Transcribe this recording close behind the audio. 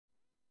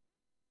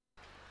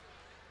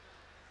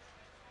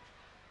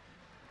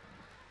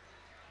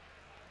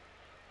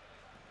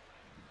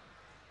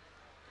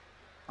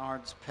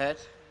Ard's Pet,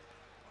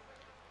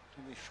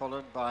 to be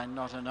followed by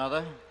Not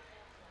Another.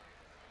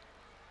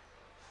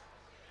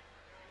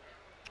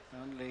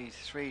 Only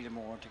 3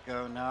 more to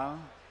go now.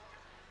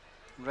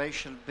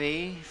 Rachel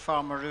B,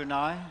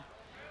 Farmarunai,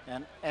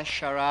 and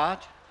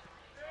Esharat.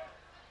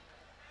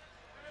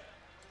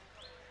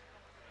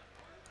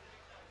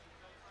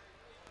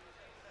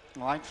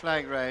 White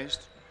flag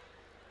raised.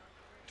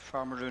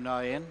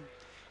 Farmarunai in,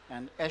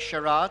 and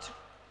Esharat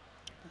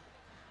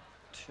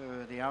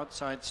to the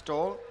outside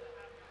stall.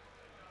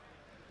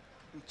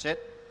 That's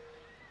it.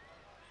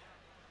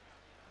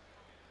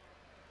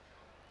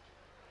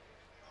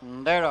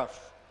 And they're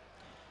off.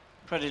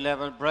 Pretty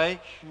level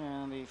break,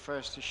 and the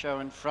first to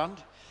show in front,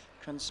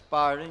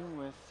 Conspiring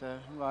with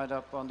right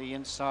up on the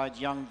inside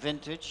Young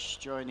Vintage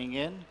joining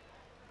in. And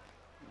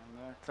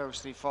they're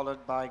closely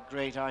followed by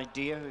Great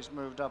Idea, who's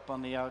moved up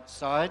on the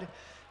outside.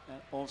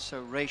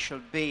 Also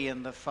Rachel B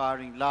in the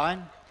firing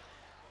line.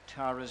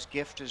 Tara's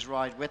Gift is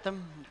right with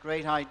them.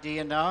 Great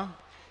Idea now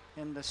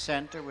in the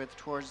center with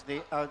towards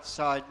the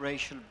outside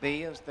Rachel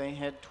B as they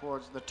head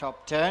towards the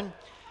top 10.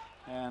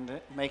 And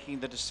making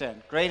the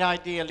descent. Great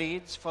Idea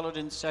leads, followed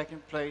in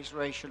second place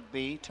Rachel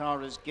B,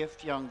 Tara's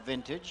Gift, Young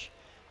Vintage.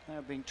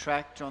 Being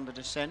tracked on the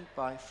descent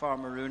by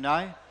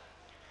Farmarunai.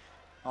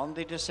 On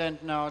the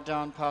descent now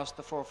down past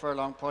the 4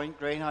 furlong point,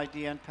 Great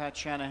Idea and Pat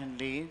Shanahan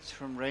leads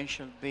from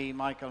Rachel B,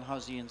 Michael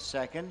Hussey in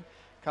second.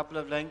 Couple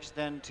of lengths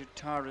then to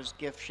Tara's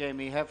Gift,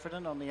 Shamie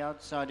Heffernan on the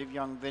outside of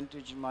Young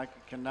Vintage and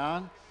Michael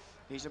Canaan.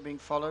 These are being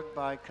followed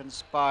by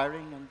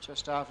Conspiring, and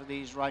just after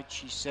these, Right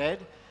She Said.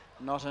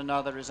 Not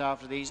Another is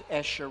after these.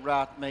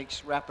 Esharat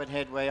makes rapid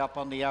headway up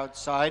on the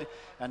outside,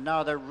 and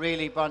now they're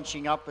really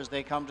bunching up as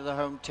they come to the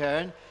home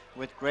turn,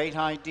 with Great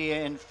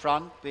Idea in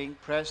front, being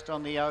pressed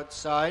on the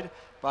outside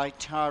by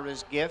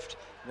Tara's Gift.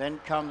 Then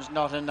comes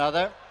Not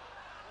Another.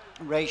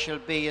 Rachel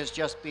B is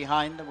just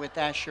behind them with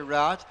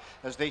Esharat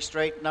as they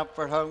straighten up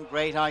for home.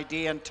 Great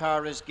Idea and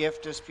Tara's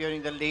Gift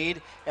disputing the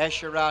lead.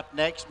 Esharat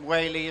next.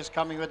 Mwaley is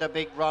coming with a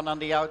big run on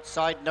the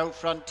outside. No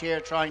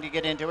Frontier trying to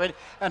get into it.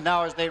 And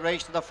now as they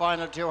race to the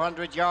final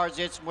 200 yards,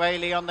 it's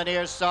Mwaley on the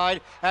near side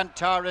and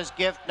Tara's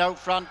Gift. No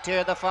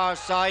Frontier the far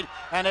side.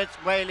 And it's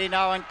Mwaley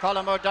now and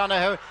Colm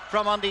O'Donoghue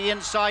from on the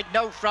inside.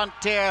 No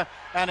Frontier.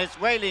 And it's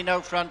Mwaley,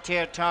 No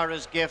Frontier,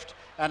 Tara's Gift.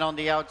 And on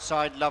the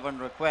outside, Love and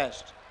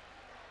Request.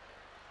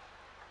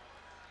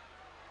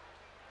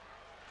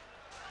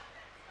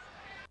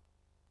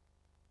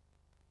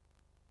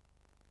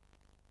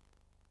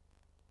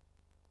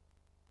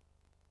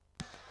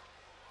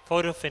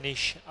 Photo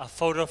finish, a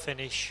photo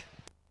finish.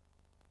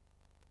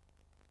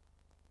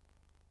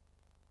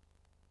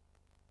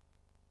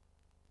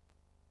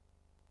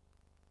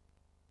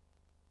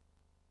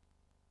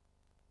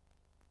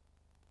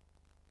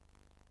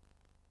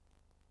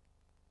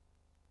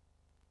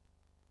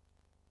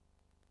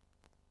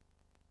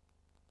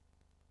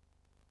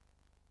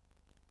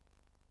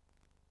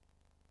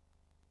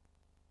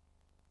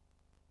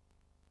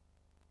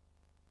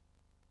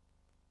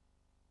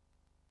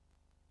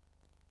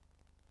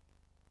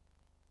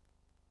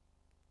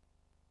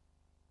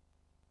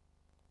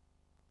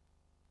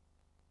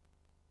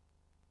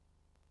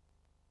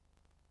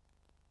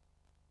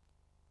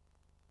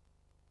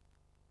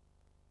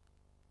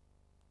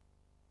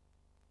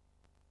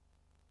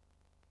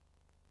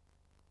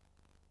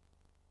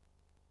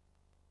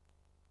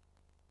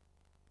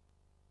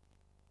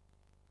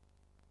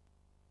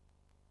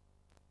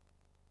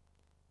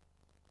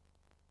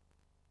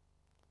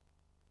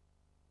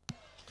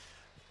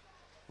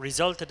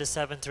 Result of the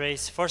 7th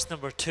race: first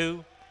number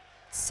 2,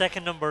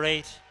 second number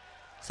 8,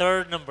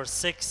 third number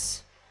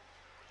 6,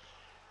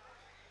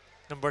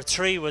 number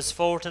 3 was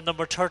 4th, and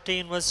number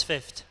 13 was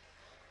 5th.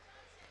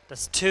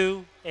 That's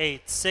 2,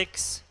 8,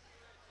 6,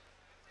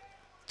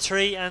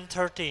 3 and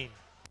 13.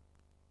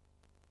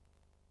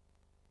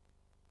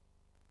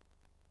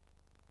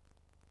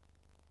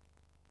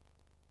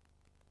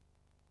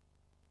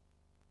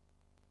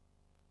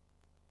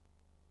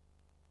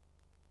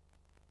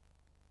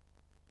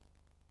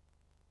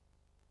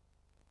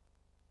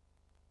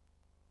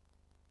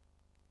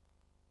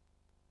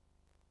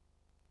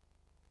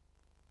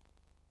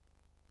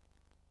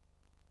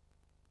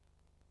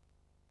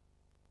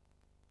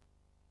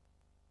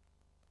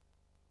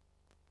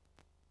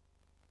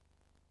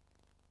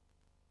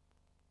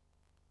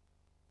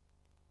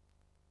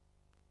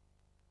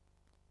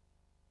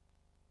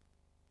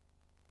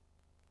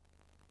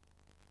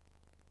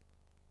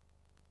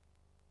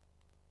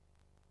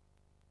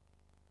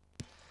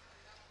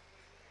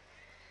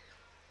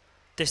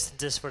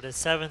 Distances for the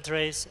 7th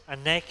race: a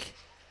neck,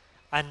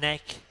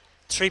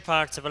 3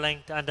 parts of a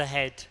length and a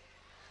head.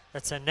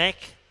 That's a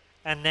neck,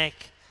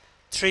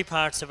 3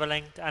 parts of a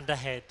length and a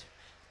head.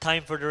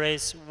 Time for the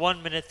race: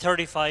 1 minute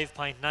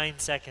 35.9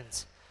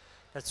 seconds.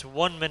 That's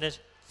 1 minute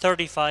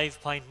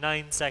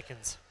 35.9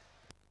 seconds.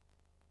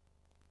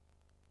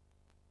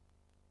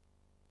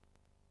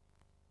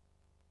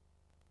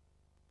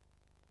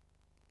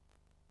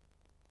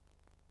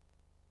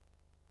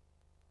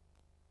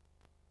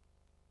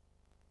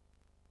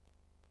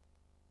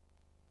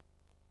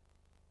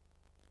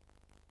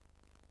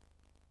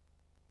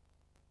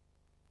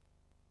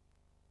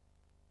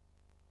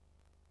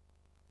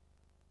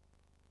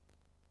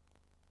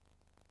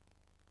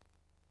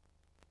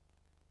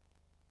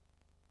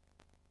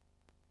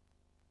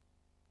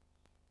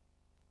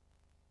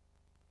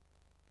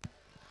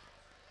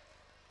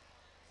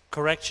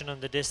 correction on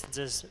the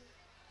distances: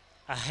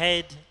 a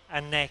head,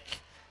 a neck,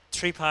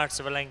 3 parts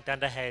of a length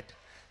and a head.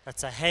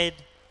 That's a head,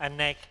 a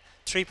neck,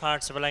 3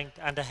 parts of a length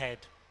and a head.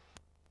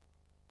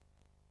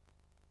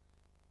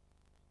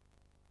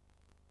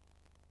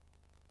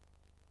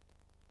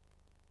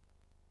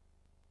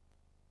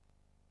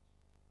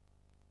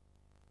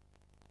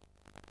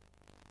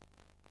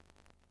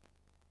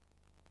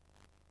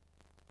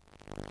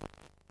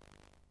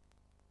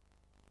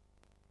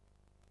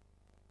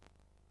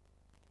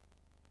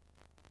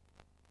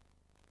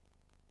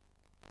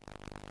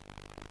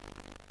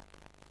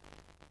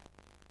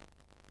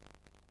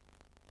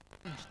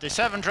 The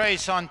 7th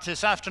race on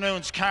this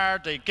afternoon's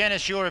card, the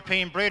Guinness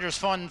European Breeders'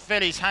 Fund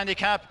Fillies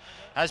Handicap,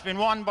 has been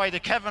won by the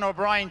Kevin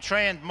O'Brien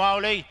trained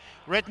Mwaley,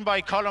 ridden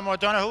by Colm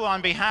O'Donoghue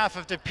on behalf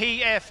of the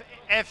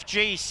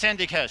PFFG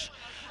Syndicate.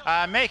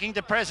 Making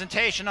the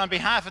presentation on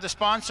behalf of the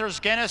sponsors,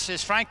 Guinness,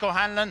 is Frank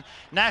O'Hanlon,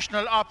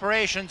 National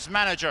Operations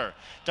Manager.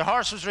 The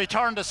horse was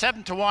returned a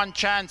 7-to-1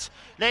 chance.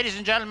 Ladies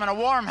and gentlemen, a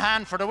warm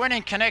hand for the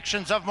winning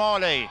connections of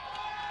Mwaley.